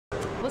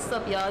what's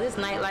up, y'all? This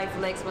Nyte Lyfe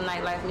Lexx with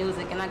Nyte Lyfe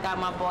Music, and I got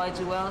my boy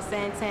Juelz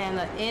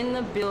Santana in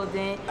the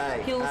building.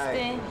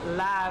 Houston,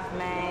 live,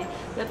 man.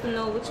 Let them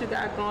know what you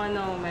got going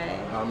on,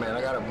 man. Oh, man,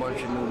 I got a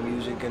bunch of new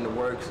music in the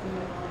works.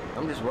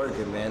 I'm just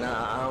working, man.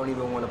 I don't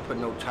even want to put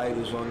no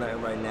titles on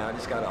that right now. I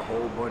just got a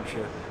whole bunch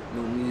of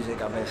new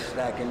music. I've been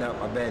stacking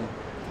up. I've been,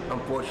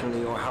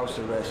 unfortunately, on house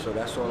arrest, so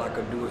that's all I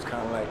could do is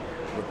kind of like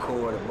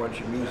record a bunch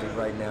of music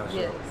right now. So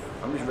yes.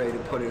 I'm just ready to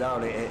put it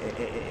out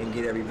and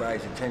get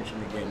everybody's attention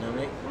again, you know what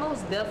I mean?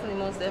 Most definitely,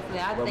 most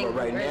definitely. But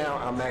right now,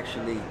 I'm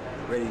actually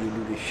ready to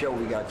do the show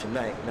we got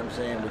tonight, you know what I'm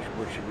saying,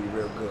 which should be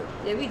real good.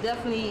 Yeah, we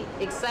definitely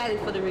excited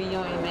for the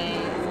reunion,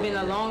 man. It's been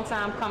a long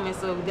time coming,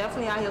 so we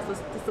definitely out here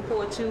to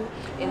support you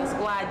and the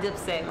squad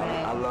Dipset,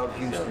 man. I love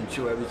Houston,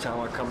 too. Every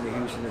time I come to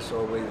Houston, it's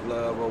always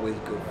love, always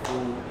good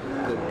food,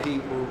 good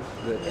people,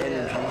 good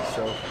energy,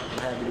 so I'm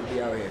happy to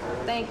be out here.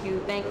 Thank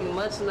you, thank you.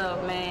 Much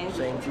love, man.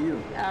 Same to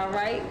you. All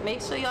right,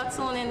 make sure y'all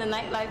tune in to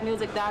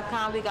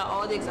NyteLifeMusic.com. We got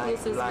all the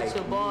exclusives with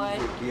your boy,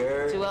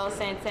 Juelz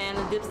Santana,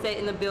 Dipset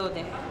in the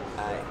building.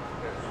 All right.